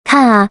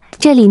哇，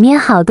这里面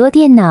好多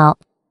电脑。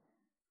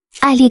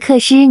艾利克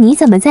斯，你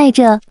怎么在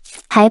这？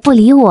还不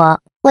理我？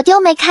我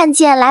就没看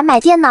见来买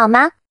电脑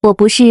吗？我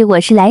不是，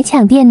我是来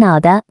抢电脑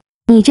的。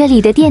你这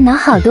里的电脑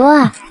好多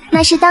啊。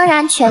那是当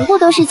然，全部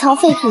都是从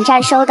废品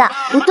站收的。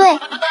不对，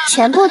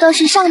全部都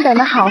是上等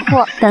的好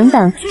货。等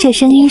等，这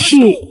声音是……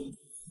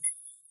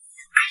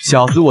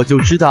小子，我就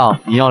知道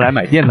你要来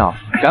买电脑，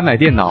敢买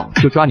电脑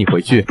就抓你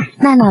回去。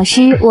那老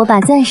师，我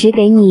把钻石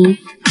给你，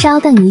稍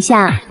等一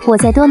下，我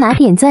再多拿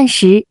点钻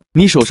石。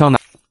你手上拿……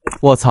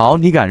我操，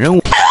你敢扔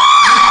我？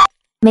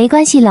没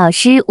关系，老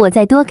师，我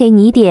再多给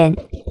你点。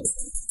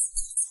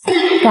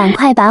赶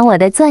快把我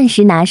的钻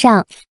石拿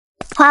上。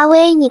华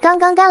为，你刚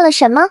刚干了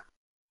什么？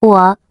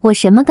我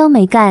什么都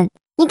没干。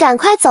你赶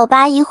快走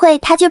吧，一会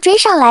他就追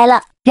上来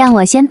了。让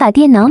我先把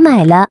电脑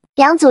买了。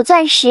2组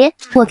钻石，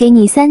我给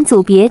你3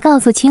组，别告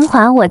诉清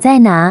华我在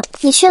哪。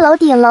你去楼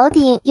顶，楼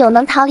顶有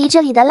能逃离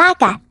这里的拉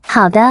杆。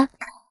好的，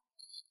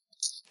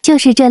就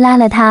是这，拉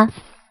了他。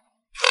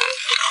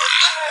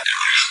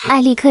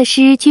艾利克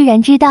斯居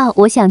然知道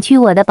我想去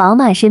我的宝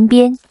马身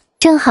边，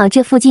正好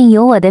这附近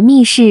有我的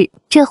密室，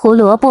这胡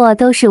萝卜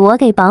都是我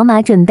给宝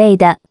马准备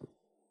的。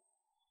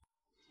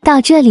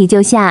到这里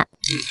就下。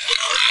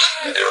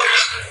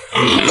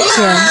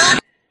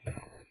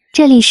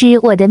这里是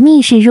我的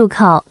密室入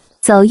口，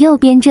走右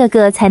边这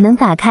个才能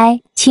打开。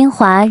清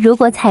华，如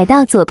果踩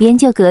到左边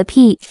就嗝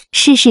屁。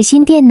试试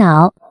新电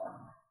脑。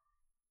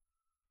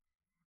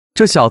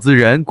这小子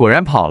人果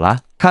然跑了，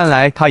看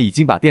来他已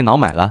经把电脑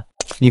买了。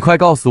你快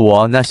告诉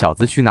我那小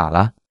子去哪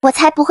了？我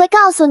才不会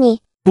告诉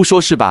你。不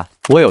说是吧？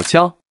我有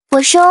枪。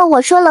我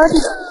说楼顶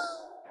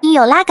你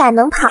有拉杆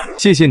能跑。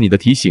谢谢你的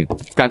提醒，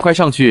赶快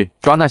上去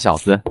抓那小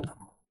子。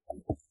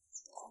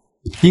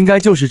应该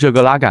就是这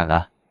个拉杆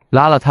了，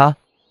拉了他。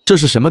这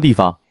是什么地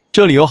方？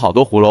这里有好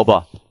多胡萝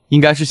卜，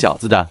应该是小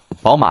子的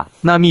宝马。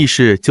那密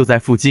室就在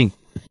附近。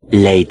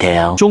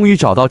Later， 终于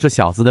找到这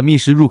小子的密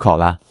室入口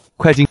了，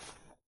快进。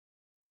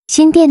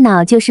新电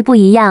脑就是不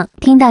一样，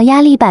听到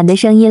压力板的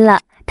声音了。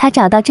他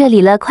找到这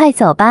里了，快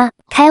走吧！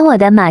开我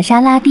的玛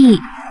莎拉蒂，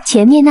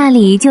前面那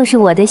里就是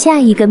我的下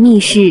一个密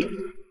室。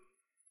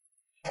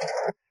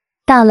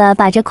到了，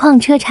把这矿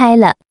车拆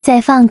了，再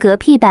放嗝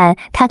屁板，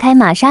他开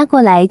玛莎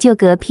过来就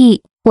嗝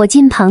屁。我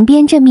进旁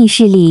边这密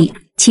室里，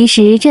其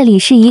实这里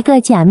是一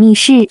个假密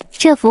室，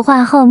这幅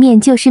画后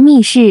面就是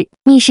密室，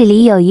密室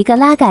里有一个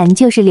拉杆，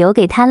就是留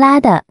给他拉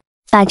的。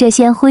把这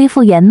先恢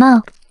复原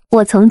貌，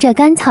我从这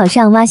干草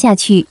上挖下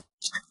去。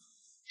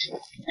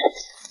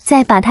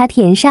再把它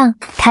填上，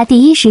它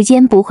第一时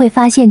间不会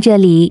发现这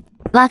里。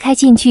挖开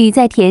进去，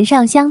再填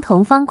上相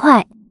同方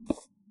块。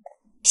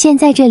现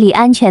在这里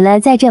安全了，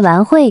在这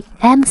完会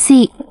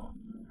MC。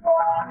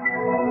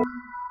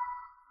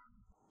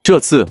这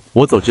次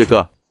我走这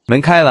个，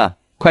门开了，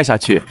快下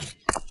去。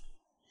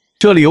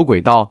这里有轨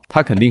道，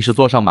他肯定是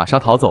坐上玛莎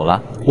逃走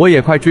了。我也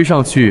快追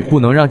上去，不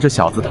能让这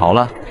小子逃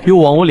了。又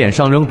往我脸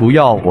上扔毒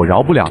药，我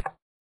饶不了。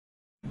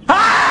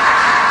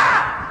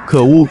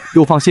可恶，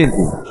又放陷阱。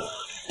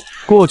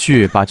过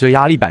去把这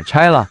压力板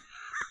拆了，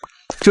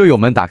这有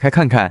门，打开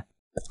看看。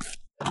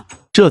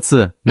这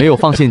次没有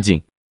放陷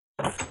阱，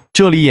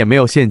这里也没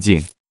有陷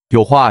阱。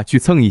有话去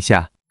蹭一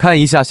下，看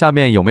一下下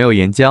面有没有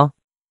岩浆。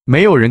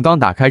没有人，刚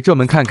打开这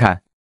门看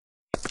看，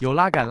有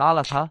拉杆拉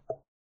了他。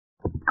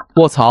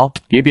卧槽！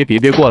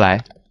别过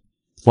来！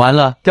完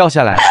了，掉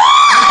下来。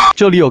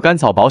这里有干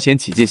草保险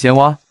起见，先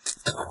挖。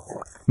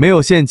没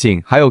有陷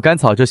阱，还有干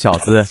草，这小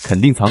子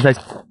肯定藏在……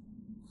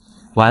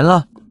完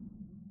了。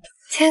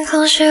天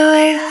空是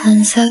蔚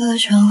蓝色，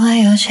窗外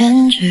有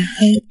千只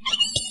飞。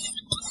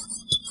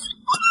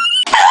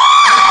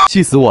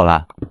气死我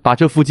了！把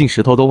这附近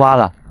石头都挖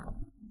了。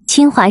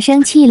清华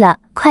生气了，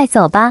快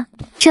走吧！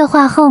这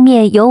画后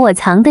面有我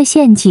藏的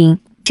陷阱，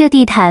这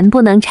地毯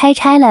不能拆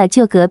了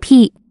就嗝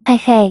屁。嘿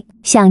嘿，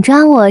想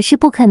抓我是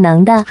不可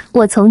能的，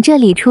我从这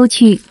里出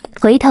去，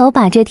回头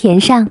把这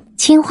填上。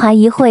清华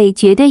一会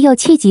绝对又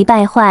气急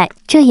败坏，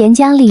这岩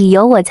浆里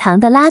有我藏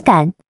的拉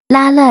杆，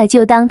拉了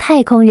就当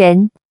太空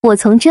人。我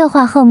从这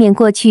画后面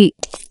过去，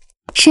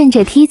顺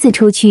着梯子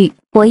出去，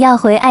我要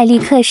回艾利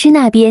克斯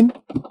那边。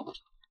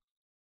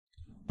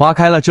挖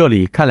开了这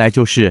里，看来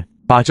就是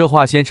把这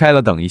画先拆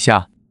了。等一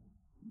下，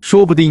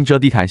说不定这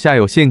地毯下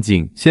有陷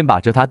阱，先把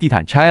这地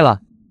毯拆了。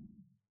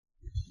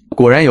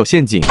果然有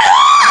陷阱！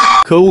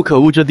可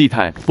恶，这地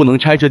毯不能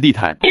拆，这地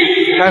毯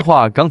拆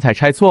画刚才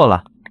拆错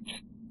了，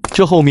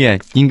这后面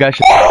应该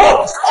是……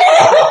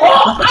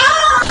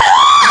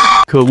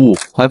可恶，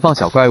还放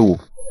小怪物，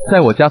在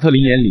我加特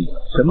林眼里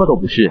什么都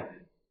不是。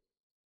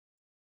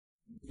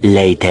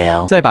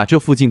Later， 再把这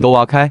附近都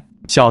挖开。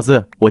小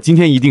子，我今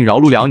天一定饶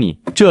不了你！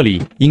这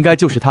里应该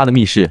就是他的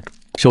密室。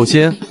首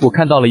先，我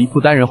看到了一幅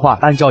单人画，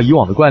按照以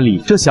往的惯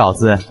例，这小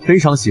子非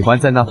常喜欢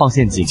在那放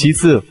陷阱。其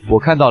次，我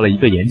看到了一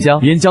个岩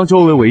浆，岩浆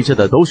周围围着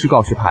的都是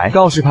告示牌，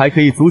告示牌可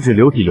以阻止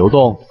流体流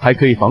动，还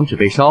可以防止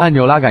被烧。按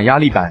钮、拉杆、压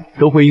力板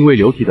都会因为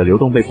流体的流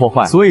动被破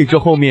坏，所以这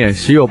后面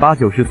十有八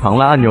九是藏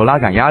了按钮、拉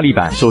杆、压力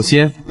板。首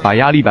先把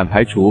压力板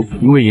排除，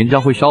因为岩浆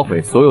会烧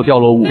毁所有掉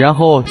落物，然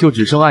后就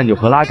只剩按钮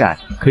和拉杆，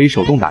可以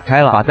手动打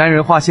开了，把单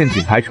人化陷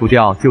阱排除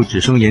掉，就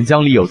只剩岩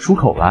浆里有出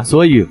口了。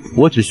所以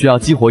我只需要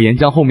激活岩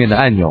浆后面的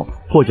按钮，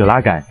或者拉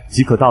杆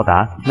即可到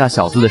达那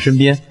小子的身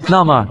边。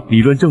那么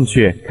理论正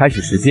确，开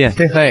始实践。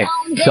嘿嘿，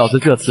小子，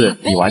这次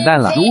你完蛋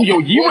了。如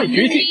有一位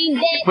绝境，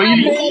非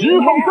力十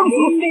方生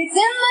死。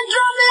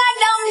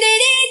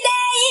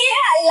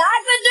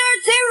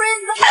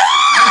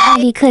艾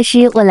利克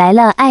斯，我来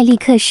了，艾利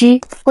克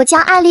斯。我叫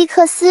艾利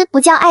克斯，不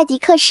叫艾迪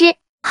克斯。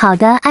好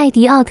的，艾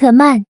迪奥特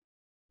曼。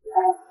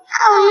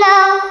Oh no!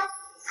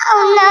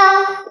 Oh no!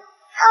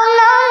 Oh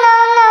no no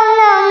no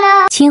no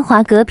no! 清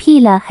华嗝屁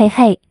了，嘿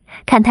嘿，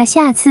看他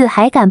下次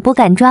还敢不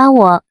敢抓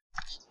我。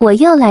我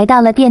又来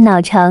到了电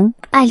脑城，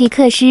艾利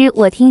克斯，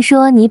我听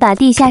说你把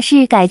地下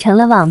室改成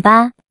了网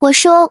吧。我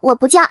说我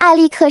不叫艾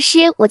利克斯，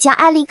我叫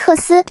艾利克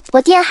斯，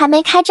我店还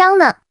没开张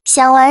呢，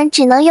想玩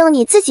只能用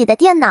你自己的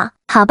电脑。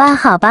好吧，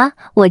好吧，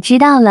我知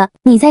道了。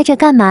你在这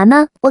干嘛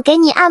呢？我给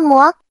你按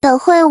摩，等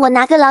会我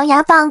拿个狼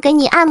牙棒给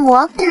你按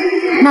摩。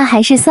那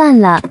还是算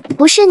了。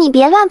不是，你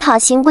别乱跑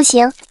行不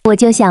行？我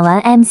就想玩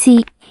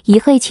MC， 一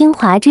会清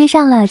华追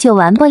上了就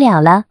玩不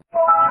了了。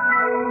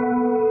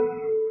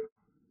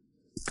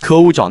可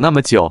恶，找那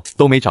么久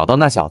都没找到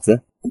那小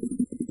子。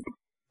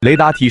雷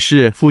达提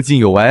示附近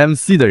有玩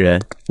MC 的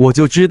人，我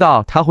就知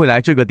道他会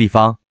来这个地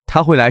方。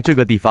他会来这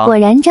个地方。果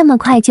然这么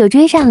快就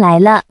追上来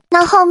了。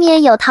那后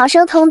面有逃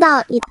生通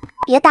道，你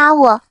别打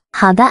我。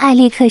好的，艾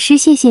利克斯，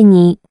谢谢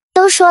你。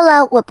都说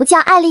了我不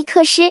叫艾利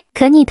克斯，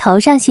可你头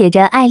上写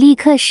着艾利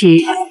克斯。Oh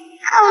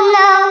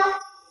no!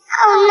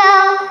 Oh no!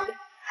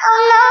 Oh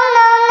no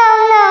no no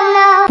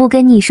no no! 不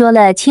跟你说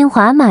了，清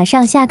华马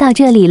上下到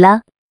这里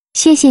了。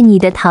谢谢你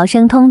的逃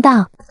生通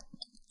道。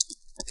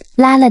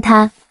拉了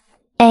他。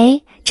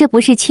哎，这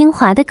不是清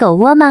华的狗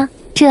窝吗？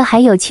这还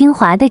有清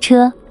华的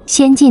车。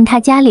先进他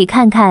家里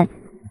看看，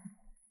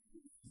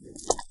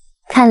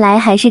看来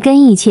还是跟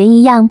以前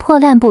一样破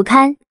烂不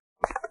堪。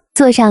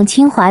坐上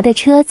清华的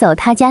车走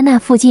他家那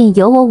附近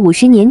有我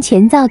50年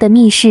前造的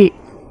密室。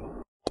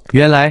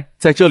原来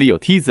在这里有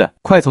梯子，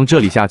快从这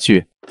里下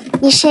去。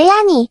你谁呀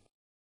你？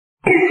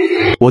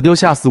我都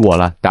吓死我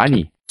了，打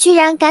你！居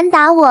然敢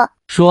打我！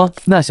说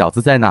那小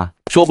子在哪？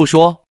说不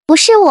说？不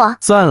是我。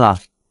算了，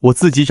我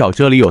自己找，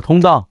这里有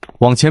通道，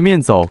往前面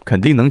走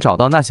肯定能找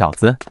到那小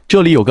子。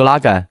这里有个拉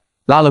杆。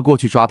拉了过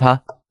去抓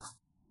他。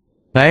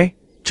哎，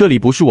这里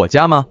不是我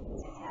家吗？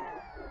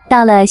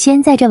到了，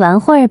先在这玩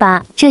会儿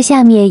吧。这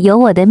下面有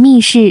我的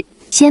密室，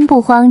先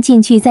不慌，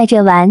进去在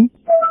这玩。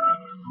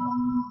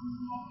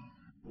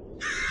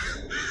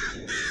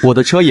我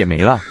的车也没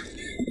了。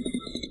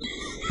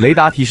雷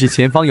达提示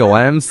前方有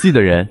玩 MC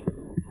的人。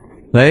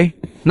哎，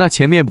那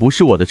前面不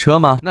是我的车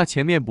吗？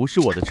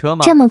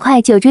这么快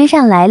就追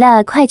上来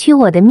了，快去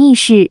我的密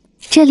室。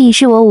这里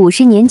是我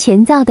50年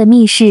前造的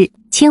密室。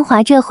清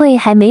华这会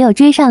还没有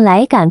追上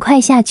来，赶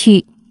快下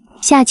去！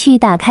下去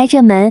打开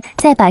这门，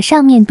再把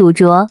上面堵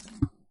着。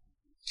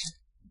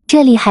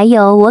这里还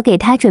有我给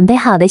他准备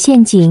好的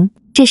陷阱，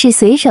这是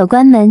随手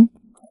关门。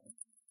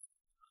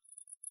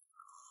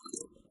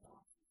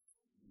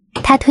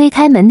他推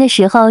开门的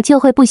时候就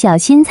会不小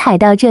心踩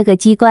到这个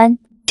机关，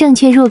正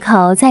确入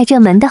口在这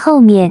门的后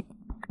面。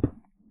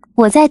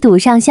我再堵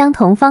上相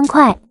同方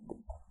块，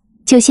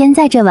就先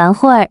在这玩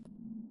会儿。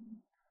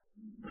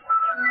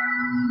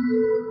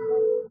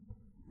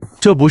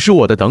这不是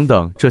我的，等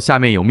等，这下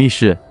面有密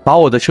室，把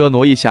我的车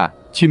挪一下，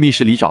去密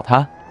室里找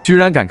他。居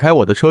然敢开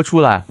我的车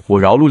出来，我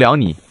饶不了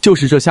你！就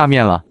是这下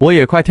面了，我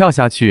也快跳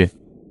下去。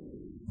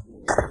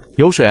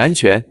有水安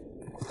全。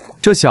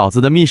这小子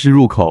的密室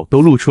入口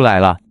都露出来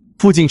了，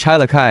附近拆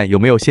了看有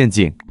没有陷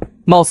阱，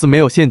貌似没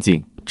有陷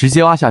阱，直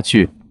接挖下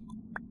去，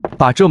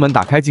把这门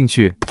打开进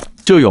去。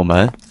这有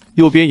门，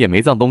右边也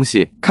没脏东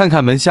西，看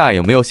看门下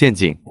有没有陷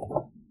阱。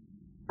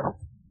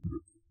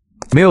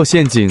没有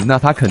陷阱，那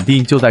他肯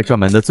定就在这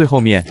门的最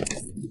后面。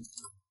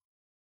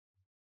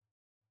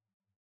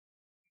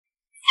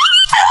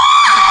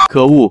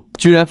可恶，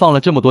居然放了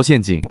这么多陷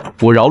阱，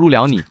我饶不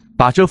了你，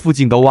把这附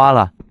近都挖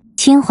了。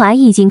清华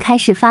已经开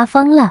始发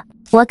疯了，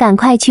我赶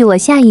快去我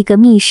下一个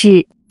密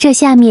室，这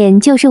下面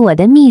就是我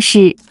的密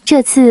室，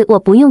这次我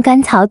不用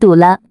干草堵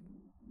了。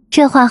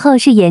这话后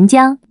是岩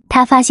浆，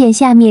他发现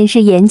下面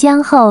是岩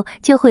浆后，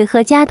就会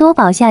喝加多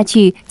宝下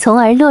去，从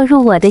而落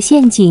入我的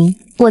陷阱。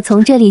我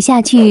从这里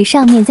下去，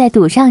上面再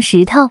堵上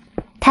石头，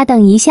他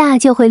等一下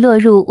就会落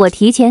入我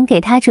提前给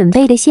他准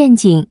备的陷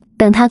阱。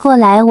等他过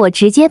来，我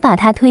直接把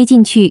他推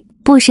进去，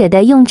不舍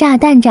得用炸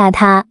弹炸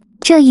他。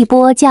这一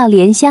波叫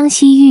怜香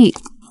惜玉。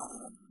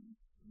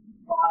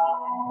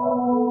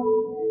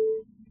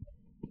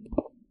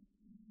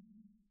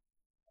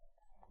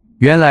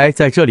原来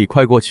在这里，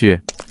快过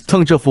去，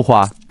蹭这幅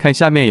画，看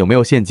下面有没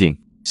有陷阱。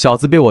小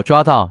子被我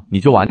抓到，你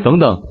就完。等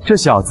等，这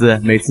小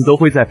子每次都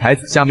会在牌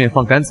子下面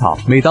放干草，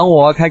每当我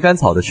挖开干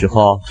草的时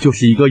候，就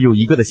是一个又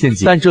一个的陷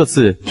阱，但这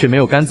次却没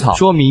有干草，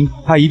说明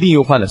他一定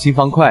又换了新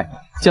方块，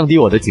降低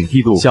我的警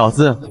惕度。小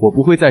子，我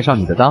不会再上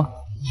你的当，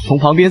从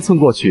旁边蹭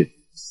过去。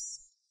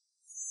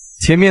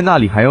前面那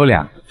里还有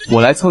俩，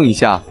我来蹭一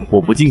下，我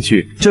不进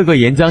去。这个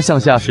岩浆向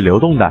下是流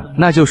动的，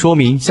那就说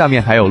明下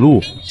面还有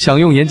路。想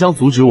用岩浆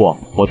阻止我，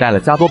我带了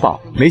加多宝，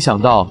没想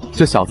到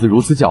这小子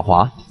如此狡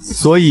猾，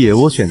所以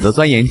我选择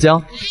钻岩浆。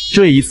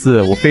这一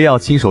次我非要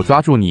亲手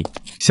抓住你。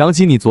想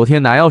起你昨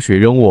天拿药水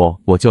扔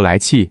我，我就来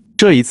气。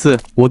这一次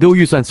我丢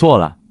预算错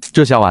了，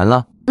这下完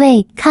了。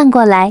喂，看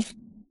过来，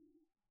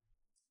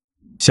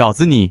小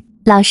子你，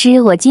老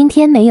师，我今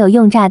天没有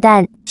用炸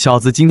弹。小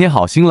子今天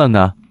好心了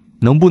呢，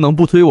能不能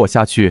不推我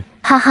下去？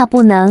哈哈，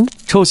不能。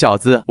臭小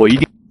子，我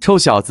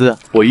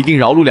一定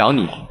饶不了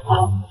你。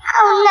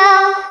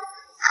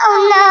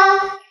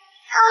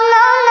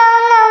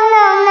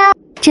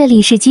这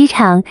里是机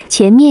场，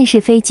前面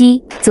是飞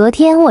机。昨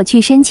天我去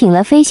申请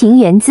了飞行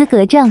员资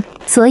格证，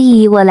所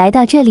以我来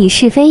到这里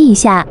试飞一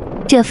下。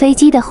这飞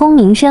机的轰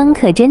鸣声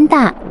可真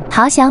大，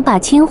好想把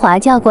清华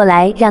叫过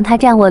来，让他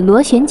站我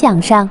螺旋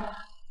桨上。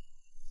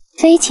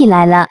飞起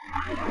来了，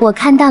我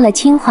看到了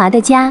清华的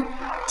家。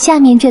下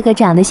面这个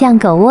长得像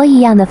狗窝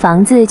一样的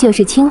房子就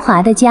是清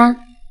华的家。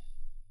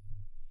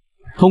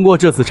通过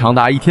这次长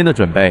达1天的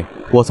准备，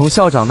我从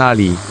校长那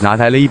里拿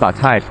来了一把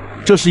Type，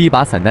 这是一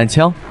把散弹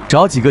枪，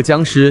找几个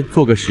僵尸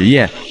做个实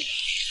验。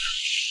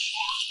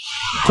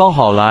放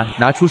好了，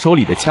拿出手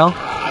里的枪。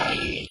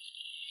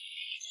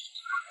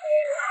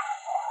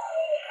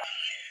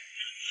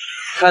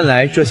看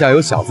来这下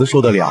有小子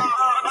受得了。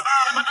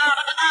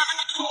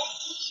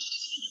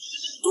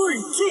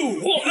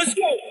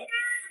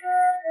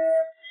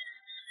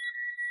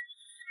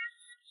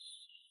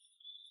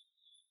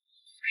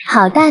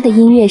好大的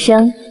音乐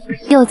声，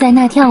又在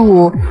那跳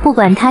舞，不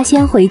管他，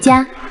先回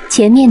家。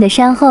前面的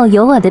山后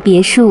有我的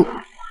别墅，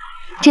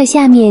这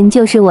下面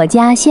就是我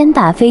家。先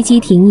把飞机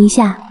停一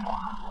下，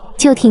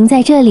就停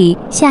在这里，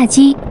下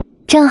机，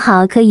正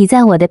好可以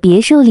在我的别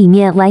墅里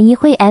面玩一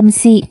会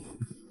MC。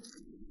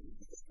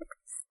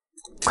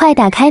快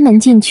打开门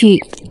进去，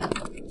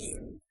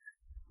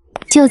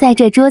就在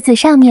这桌子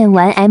上面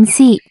玩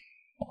MC。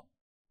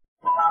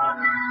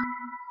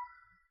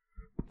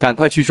赶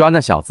快去抓那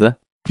小子！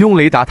用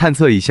雷达探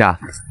测一下，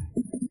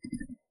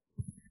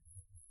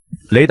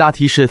雷达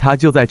提示他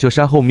就在这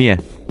山后面。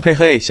嘿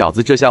嘿，小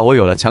子，这下我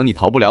有了抢你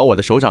逃不了我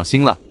的手掌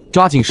心了，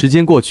抓紧时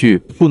间过去，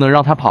不能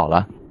让他跑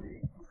了。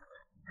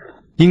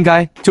应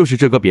该就是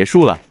这个别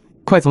墅了，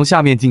快从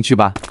下面进去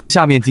吧，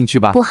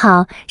不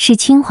好，是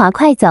清华，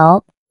快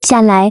走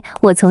下来，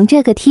我从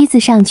这个梯子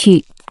上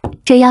去。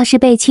这要是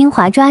被清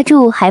华抓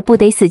住，还不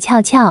得死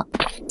翘翘？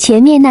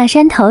前面那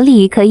山头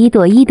里可以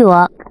躲一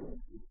躲。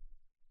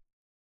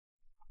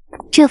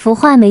这幅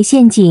画没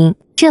陷阱，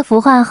这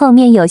幅画后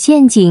面有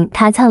陷阱，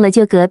他蹭了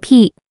就嗝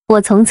屁。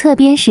我从侧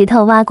边石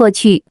头挖过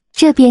去，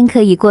这边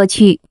可以过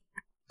去，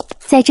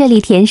在这里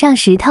填上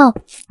石头，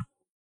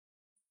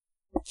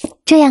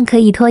这样可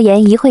以拖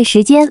延一会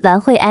时间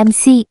玩会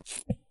MC。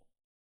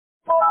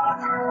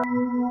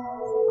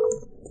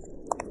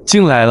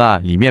进来了，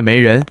里面没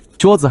人，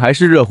桌子还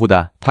是热乎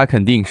的，他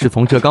肯定是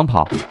从这刚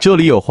跑。这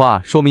里有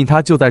画，说明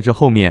他就在这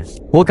后面，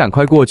我赶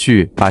快过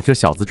去把这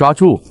小子抓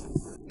住。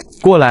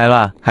过来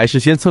了，还是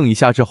先蹭一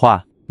下这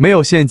画，没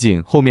有陷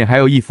阱，后面还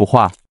有一幅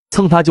画，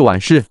蹭他就完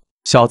事。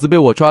小子被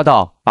我抓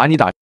到，把你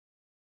打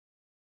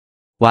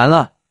完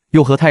了，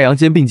又和太阳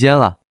肩并肩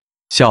了。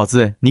小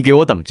子，你给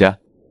我等着！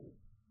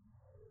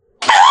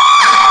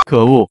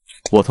可恶，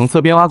我从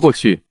侧边挖过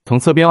去，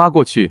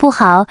不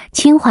好，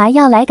清华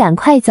要来，赶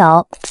快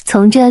走，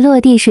从这落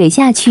地水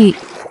下去，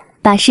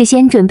把事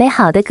先准备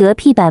好的嗝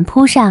屁板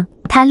铺上，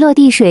它落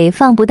地水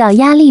放不到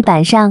压力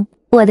板上。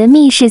我的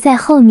密室在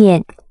后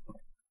面。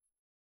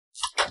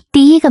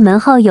第一个门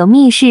后有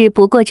密室，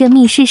不过这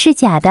密室是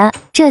假的，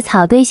这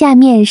草堆下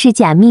面是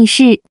假密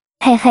室。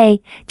嘿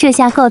嘿，这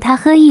下够他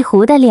喝一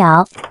壶的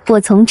了。我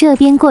从这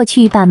边过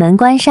去把门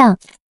关上，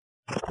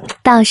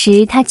到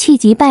时他气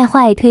急败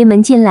坏推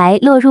门进来，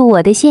落入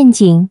我的陷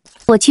阱。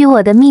我去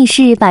我的密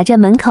室把这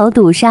门口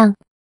堵上，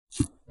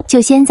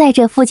就先在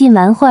这附近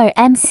玩会儿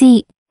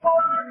MC。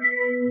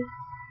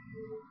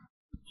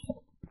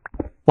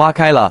挖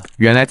开了，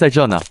原来在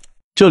这呢。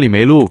这里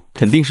没路，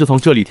肯定是从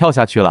这里跳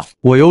下去了。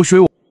我有水，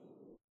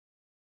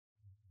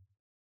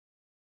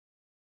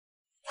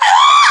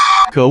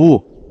可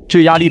恶，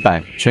这压力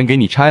板全给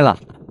你拆了。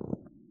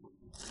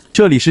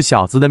这里是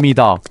小子的密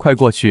道，快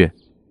过去。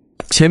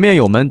前面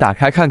有门，打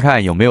开看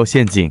看有没有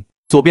陷阱。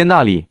左边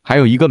那里还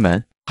有一个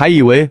门，还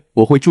以为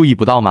我会注意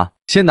不到吗？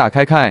先打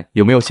开看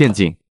有没有陷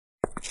阱。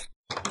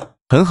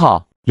很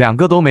好，2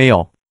个都没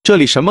有。这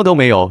里什么都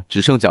没有，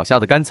只剩脚下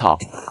的干草。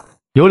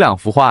有2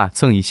幅画，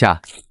蹭一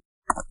下。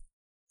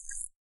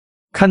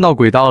看到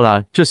轨道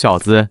了，这小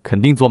子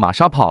肯定坐玛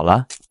莎跑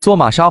了。坐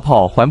玛莎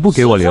跑还不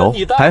给我留，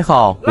还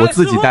好我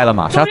自己带了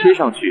玛莎追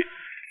上去。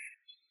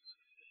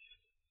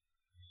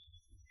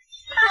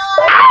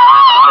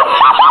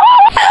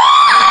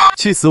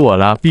气死我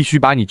了！必须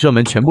把你这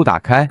门全部打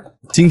开，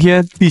今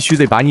天必须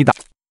得把你打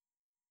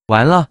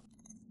完了。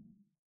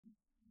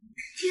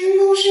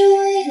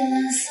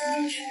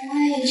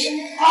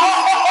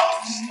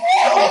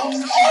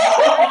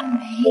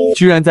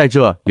居然在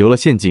这留了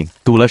陷阱，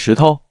堵了石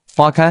头。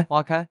花开。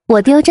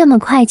我丢这么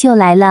快就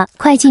来了，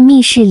快进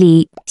密室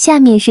里，下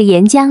面是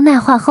岩浆，那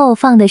画后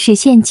放的是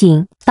陷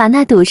阱，把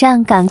那堵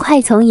上，赶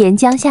快从岩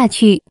浆下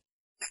去。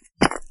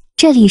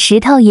这里石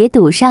头也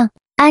堵上，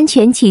安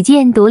全起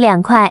见堵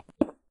2块。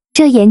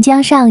这岩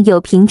浆上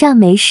有屏障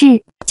没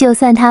事，就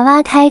算它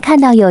挖开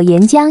看到有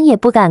岩浆也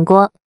不敢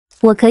过。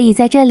我可以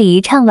在这里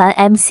唱完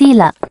MC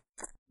了。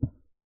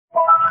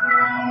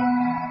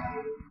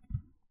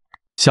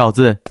小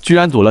子居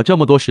然堵了这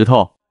么多石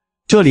头。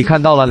这里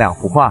看到了2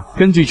幅画，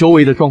根据周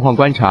围的状况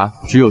观察，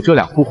只有这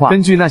2幅画。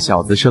根据那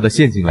小子设的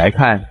陷阱来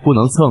看，不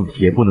能蹭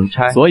也不能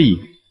拆，所以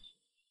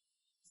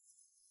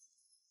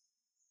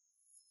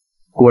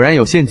果然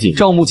有陷阱。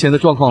照目前的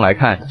状况来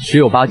看，十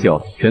有八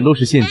九全都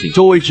是陷阱。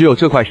周围只有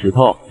这块石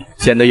头，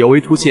显得尤为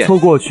凸显。凑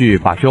过去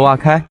把这挖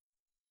开。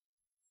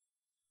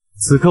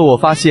此刻我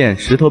发现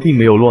石头并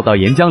没有落到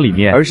岩浆里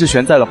面，而是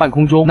悬在了半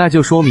空中，那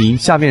就说明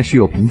下面是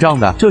有屏障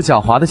的。这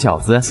狡猾的小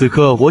子，此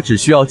刻我只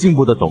需要进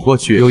步的走过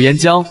去，有岩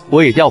浆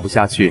我也掉不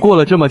下去。过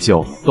了这么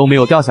久都没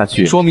有掉下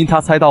去，说明他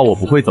猜到我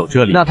不会走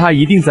这里，那他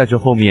一定在这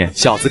后面。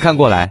小子看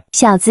过来。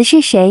小子是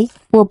谁？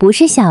我不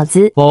是小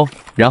子。哦，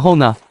然后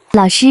呢？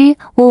老师，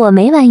我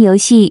没玩游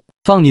戏。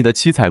放你的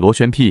七彩螺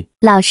旋屁！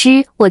老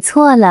师，我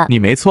错了。你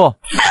没错，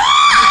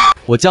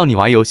我叫你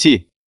玩游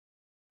戏。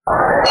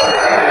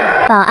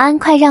保安，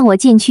快让我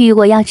进去，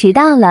我要迟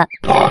到了。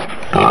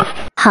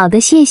好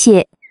的，谢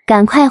谢。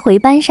赶快回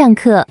班上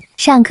课，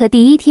上课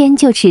第1天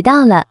就迟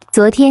到了。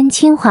昨天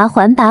清华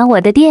还把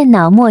我的电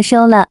脑没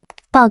收了。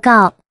报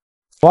告。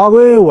华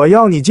贵，我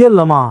要你进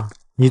了吗？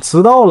你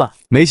迟到了。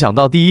没想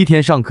到第1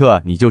天上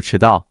课你就迟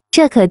到，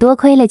这可多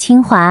亏了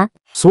清华。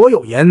所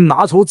有人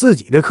拿出自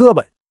己的课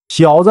本，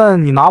小子，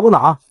你拿不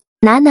拿？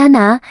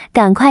拿，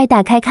赶快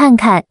打开看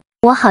看。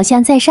我好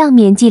像在上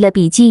面记了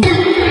笔记。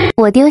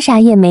我丢啥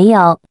也没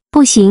有。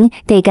不行，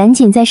得赶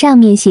紧在上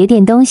面写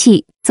点东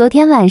西。昨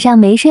天晚上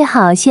没睡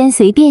好，先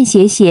随便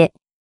写写。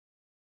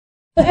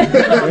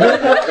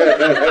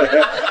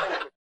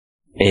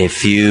A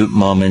few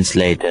moments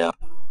later.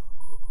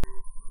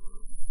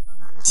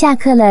 下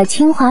课了，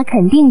清华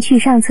肯定去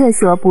上厕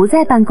所，不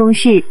在办公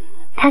室。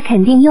他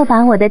肯定又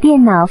把我的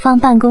电脑放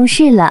办公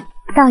室了。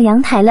到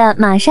阳台了，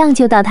马上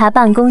就到他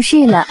办公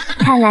室了。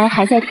看来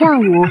还在跳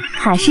舞，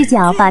卡视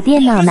角把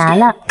电脑拿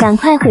了，赶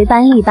快回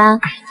班里吧。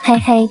嘿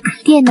嘿，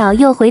电脑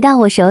又回到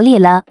我手里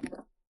了。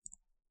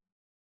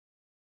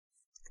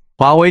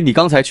华为，你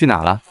刚才去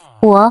哪了？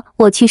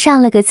我去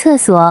上了个厕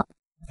所。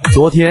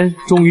昨天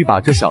终于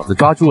把这小子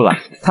抓住了，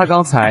他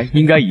刚才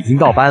应该已经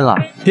到班了，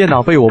电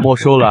脑被我没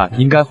收了，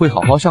应该会好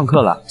好上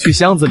课了。去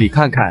箱子里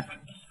看看。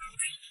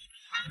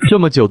这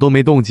么久都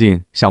没动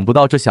静，想不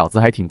到这小子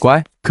还挺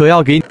乖，可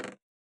要给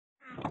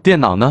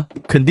电脑呢？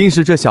肯定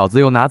是这小子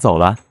又拿走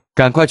了，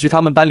赶快去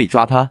他们班里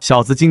抓他。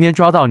小子，今天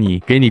抓到你，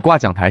给你挂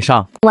讲台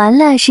上。完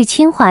了，是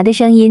清华的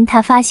声音，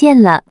他发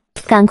现了，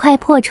赶快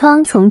破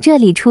窗从这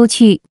里出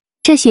去。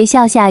这学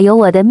校下有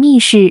我的密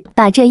室，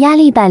把这压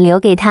力板留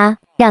给他，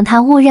让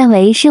他误认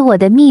为是我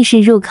的密室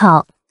入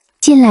口。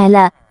进来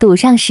了，堵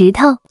上石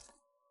头。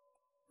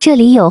这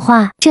里有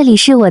画，这里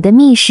是我的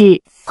密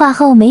室，画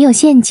后没有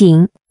陷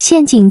阱，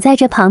陷阱在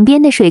这旁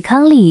边的水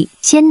坑里。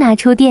先拿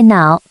出电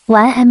脑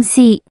玩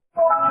MC。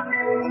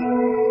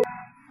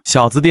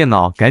小子，电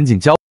脑赶紧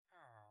交。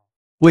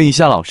问一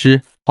下老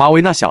师，华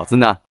为那小子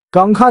呢？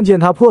刚看见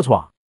他破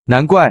窗，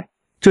难怪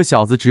这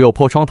小子只有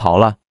破窗逃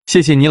了。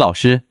谢谢你老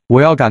师，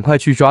我要赶快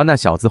去抓那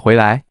小子回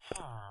来。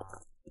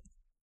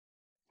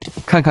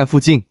看看附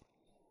近，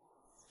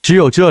只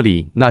有这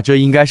里，那这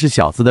应该是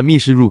小子的密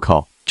室入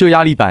口。这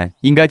压力板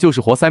应该就是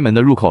活塞门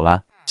的入口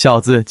了。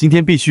小子，今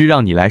天必须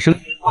让你来生。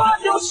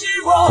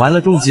完了，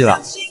中计了，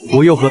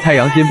我又和太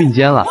阳肩并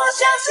肩了。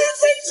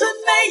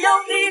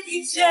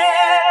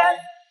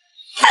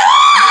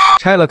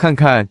拆了看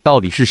看到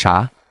底是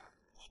啥？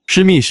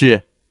是密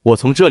室，我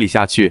从这里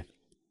下去。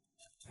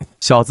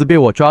小子被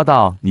我抓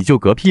到，你就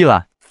嗝屁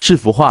了。是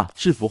幅画。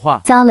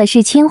糟了，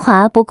是清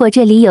华，不过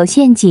这里有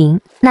陷阱，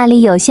那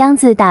里有箱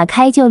子，打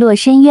开就落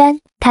深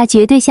渊。他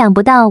绝对想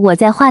不到我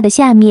在画的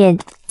下面，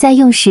再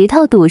用石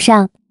头堵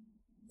上。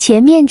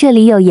前面这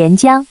里有岩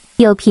浆，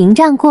有屏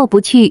障过不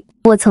去，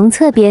我从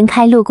侧边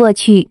开路过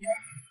去。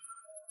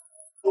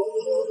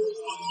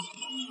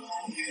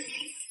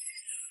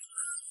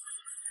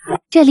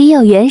这里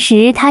有原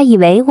石，他以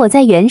为我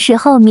在原石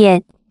后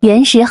面，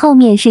原石后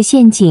面是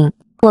陷阱。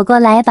我过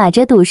来把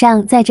这堵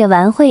上，在这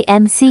玩会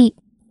MC。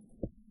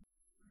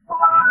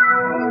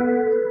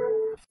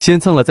先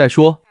蹭了再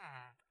说。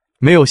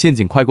没有陷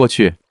阱，快过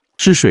去。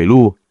是水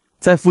路，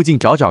在附近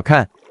找找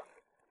看。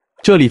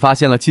这里发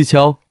现了蹊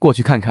跷，过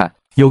去看看。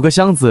有个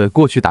箱子，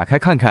过去打开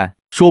看看，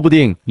说不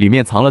定里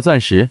面藏了钻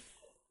石。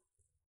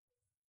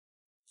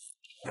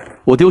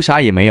我丢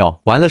啥也没有，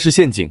完了是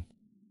陷阱。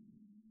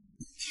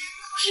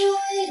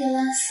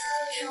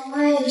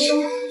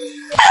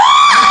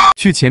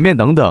去前面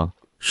等等，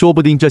说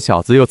不定这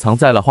小子又藏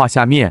在了画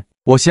下面。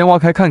我先挖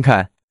开看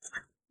看。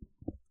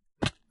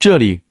这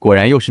里果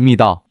然又是密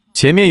道，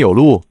前面有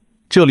路，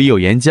这里有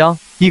岩浆，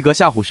一格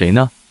吓唬谁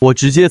呢？我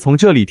直接从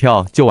这里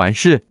跳就完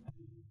事。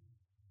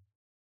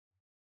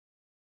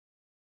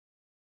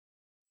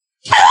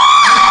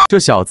这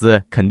小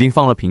子肯定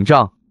放了屏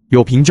障，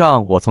有屏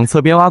障我从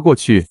侧边挖过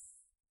去。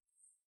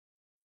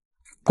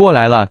过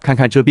来了，看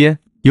看这边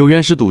有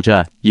原石堵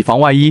着，以防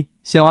万一，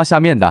先挖下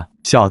面的。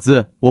小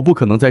子，我不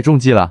可能再中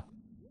计了。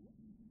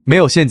没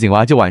有陷阱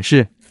挖就完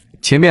事，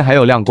前面还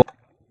有亮光，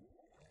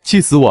气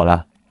死我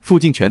了，附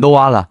近全都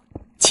挖了。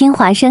清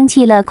华生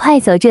气了，快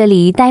走！这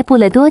里待不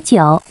了多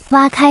久，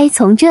挖开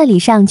从这里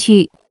上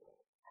去，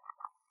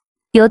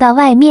游到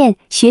外面。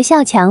学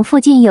校墙附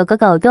近有个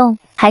狗洞，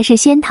还是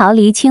先逃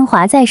离清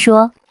华再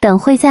说，等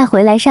会再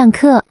回来上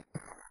课。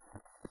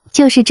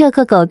就是这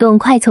个狗洞，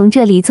快从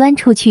这里钻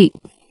出去，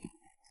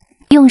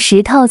用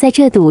石头在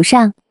这堵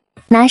上，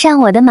拿上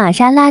我的玛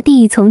莎拉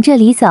蒂从这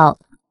里走。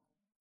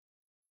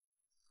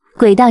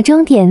轨道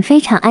终点非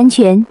常安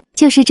全，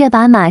就是这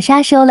把玛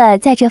莎收了，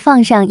在这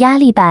放上压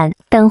力板，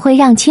等会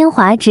让清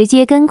华直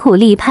接跟苦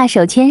力怕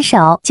手牵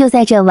手，就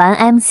在这玩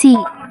MC。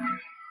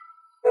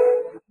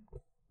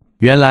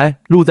原来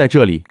路在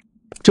这里，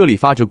这里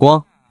发着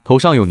光，头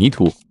上有泥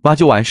土，挖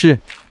就完事。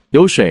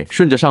有水，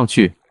顺着上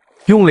去，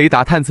用雷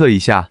达探测一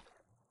下。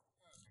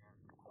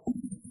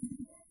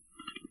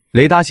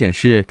雷达显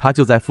示它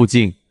就在附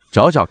近，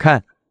找找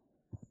看。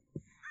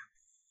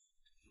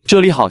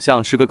这里好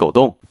像是个狗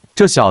洞，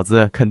这小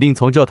子肯定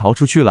从这逃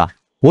出去了。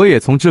我也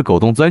从这狗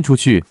洞钻出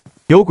去，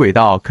有轨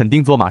道，肯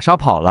定坐玛莎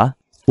跑了。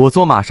我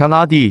坐玛莎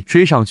拉蒂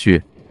追上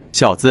去。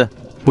小子，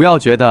不要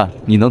觉得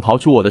你能逃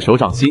出我的手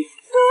掌心。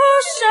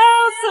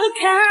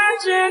看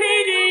着你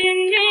的眼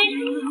睛，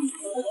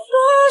多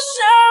少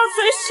次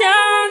想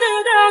得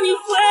到你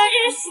回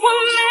应，我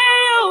没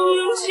有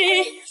勇气。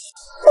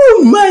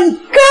Oh my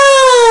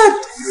god！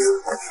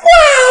 哇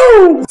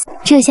哦！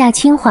这下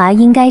清华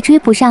应该追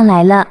不上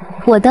来了，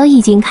我都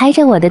已经开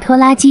着我的拖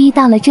拉机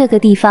到了这个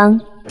地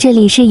方。这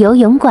里是游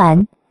泳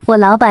馆，我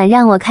老板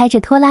让我开着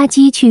拖拉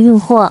机去运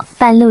货，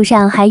半路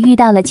上还遇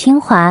到了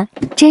清华，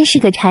真是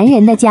个缠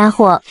人的家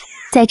伙。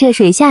在这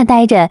水下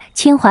待着，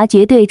清华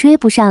绝对追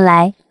不上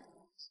来。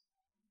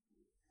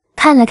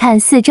看了看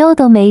四周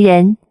都没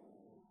人，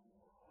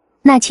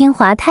那清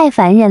华太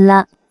烦人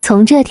了，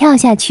从这跳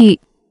下去。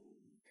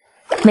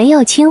没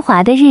有清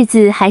华的日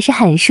子还是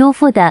很舒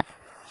服的。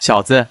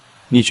小子，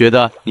你觉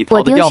得你逃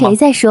得掉吗？我丢谁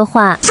在说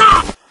话？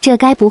这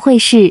该不会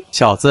是……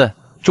小子，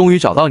终于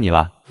找到你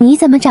了。你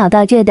怎么找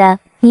到这的？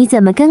你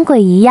怎么跟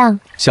鬼一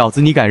样？小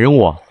子，你敢扔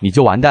我，你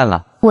就完蛋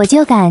了。我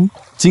就敢。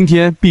今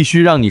天必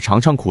须让你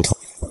尝尝苦头。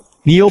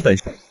你有本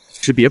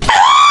事别跑。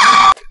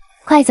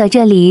快走！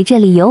这里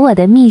有我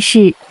的密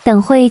室，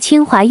等会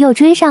清华又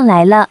追上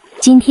来了，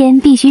今天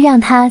必须让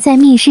他在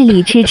密室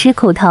里吃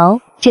苦头。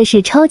这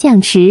是抽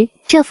奖池，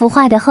这幅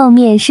画的后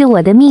面是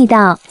我的密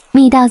道，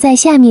密道在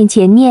下面，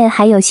前面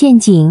还有陷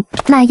阱，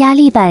那压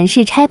力板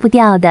是拆不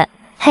掉的。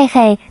嘿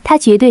嘿，他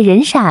绝对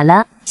人傻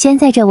了，先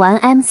在这玩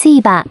MC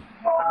吧。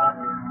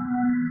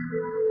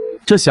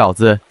这小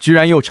子居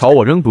然又朝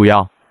我扔毒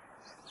药，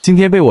今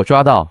天被我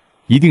抓到，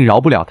一定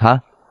饶不了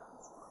他。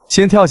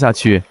先跳下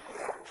去。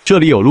这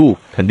里有路，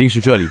肯定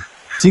是这里。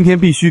今天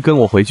必须跟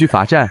我回去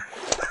罚站。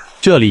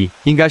这里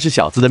应该是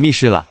小子的密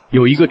室了，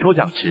有一个抽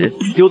奖池，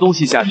丢东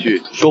西下去，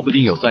说不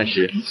定有钻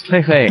石。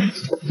嘿嘿，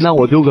那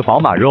我丢个宝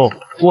马肉。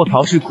卧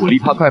槽，是苦力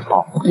怕快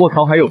跑。卧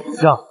槽，还有屏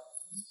障。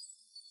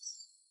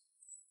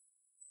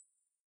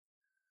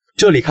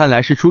这里看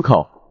来是出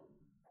口，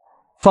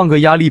放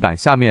个压力板，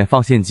下面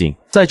放陷阱，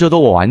在这逗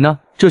我玩呢。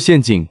这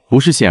陷阱不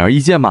是显而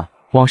易见吗？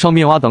往上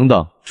面挖等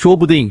等，说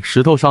不定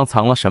石头上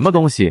藏了什么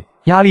东西。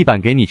压力板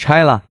给你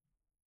拆了。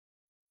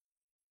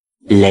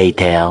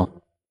Later.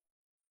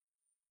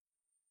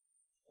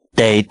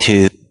 Day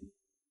 2.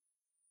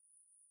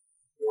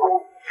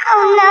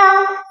 Oh no!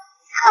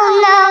 Oh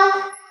no!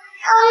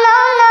 Oh no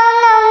no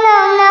no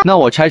no no! 那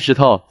我拆石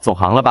头总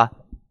行了吧？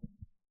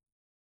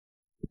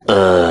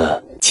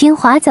清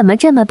华怎么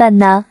这么笨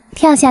呢？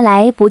跳下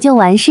来不就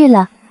完事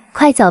了？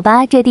快走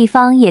吧，这地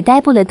方也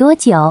待不了多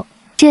久。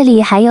这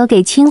里还有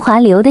给清华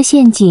留的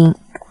陷阱，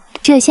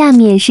这下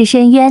面是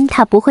深渊，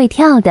他不会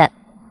跳的。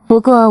不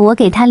过我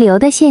给他留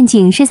的陷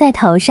阱是在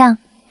头上，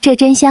这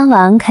真香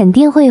王肯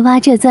定会挖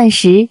这钻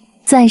石，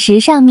钻石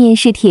上面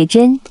是铁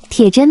针，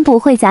铁针不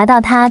会砸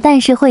到他，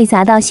但是会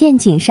砸到陷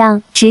阱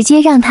上，直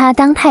接让他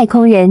当太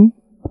空人。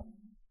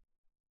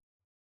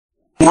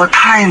我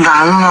太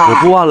难了，我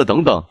不挖了，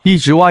等等，一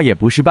直挖也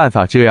不是办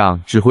法，这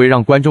样只会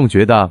让观众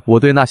觉得我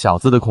对那小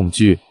子的恐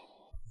惧。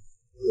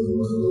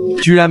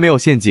居然没有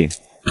陷阱，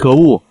可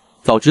恶！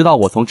早知道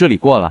我从这里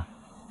过了。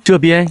这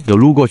边有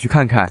路过去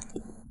看看。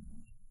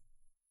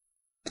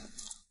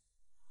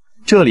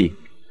这里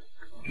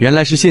原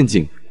来是陷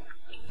阱，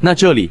那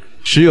这里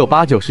十有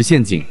八九是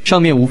陷阱，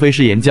上面无非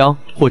是岩浆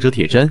或者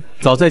铁针。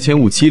早在前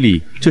5期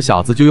里，这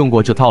小子就用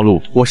过这套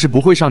路，我是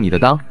不会上你的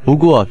当。不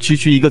过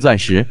区一个钻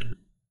石。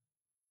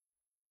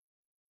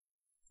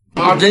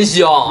啊，真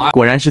香！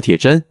果然是铁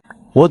针，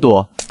我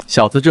躲。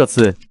小子这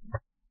次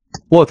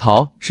卧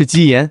槽，是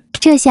基岩，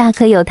这下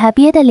可有他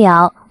憋得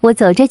了。我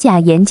走着假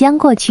岩浆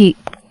过去，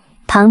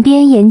旁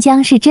边岩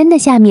浆是真的，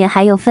下面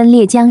还有分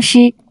裂僵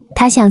尸。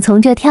他想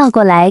从这跳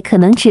过来，可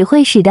能只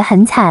会死得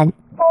很惨。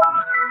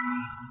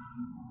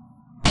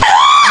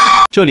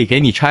这里给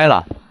你拆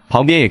了，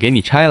旁边也给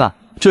你拆了，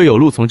这有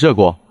路从这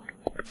过，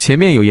前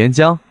面有岩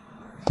浆，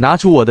拿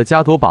出我的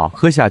加多宝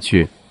喝下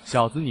去。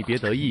小子，你别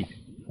得意，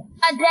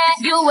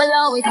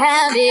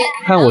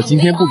看我今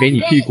天不给你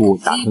屁股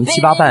打成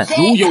7、8瓣，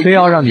非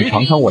要让你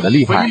尝尝我的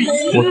厉害。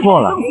我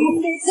错了。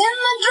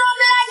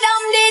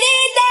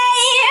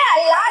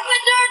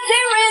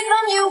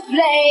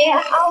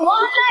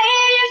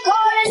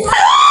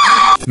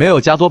没有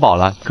加多宝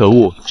了，可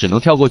恶，只能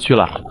跳过去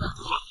了。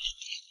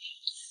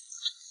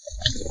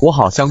我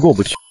好像过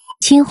不去。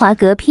清华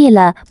嗝屁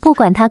了，不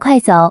管他，快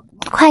走，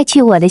快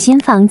去我的新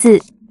房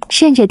子，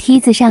顺着梯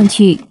子上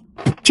去。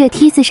这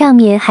梯子上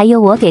面还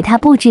有我给他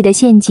布置的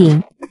陷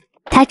阱，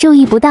他注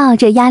意不到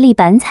这压力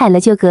板踩了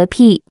就嗝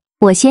屁。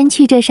我先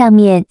去这上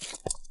面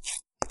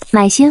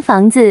买新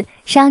房子，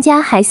商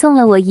家还送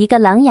了我一个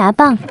狼牙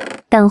棒，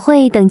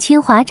等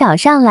清华找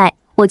上来，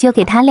我就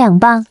给他2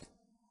棒。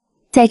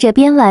在这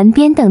边玩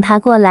边等他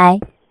过来。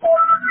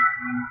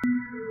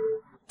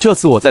这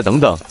次我再等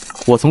等，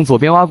我从左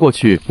边挖过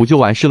去不就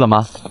完事了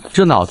吗？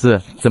这脑子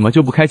怎么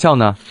就不开窍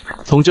呢？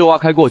从这挖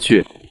开过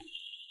去。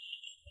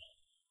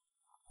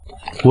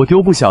我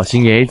丢不小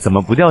心诶，怎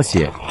么不掉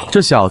血？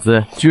这小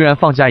子居然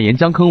放下岩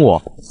浆坑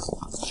我。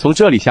从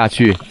这里下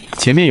去，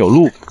前面有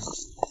路，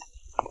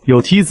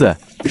有梯子，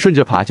顺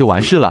着爬就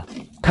完事了。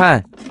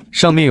看，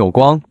上面有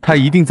光，他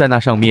一定在那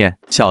上面。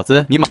小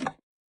子，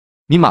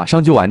你马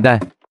上就完蛋，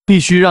必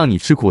须让你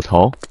吃苦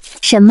头。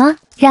什么？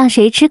让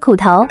谁吃苦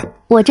头？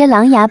我这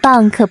狼牙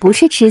棒可不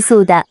是吃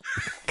素的，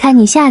看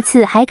你下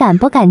次还敢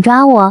不敢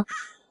抓我，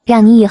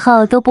让你以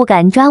后都不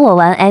敢抓我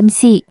玩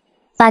MC。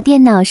把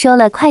电脑收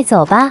了，快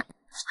走吧，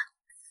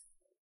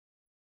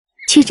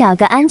去找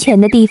个安全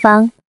的地方。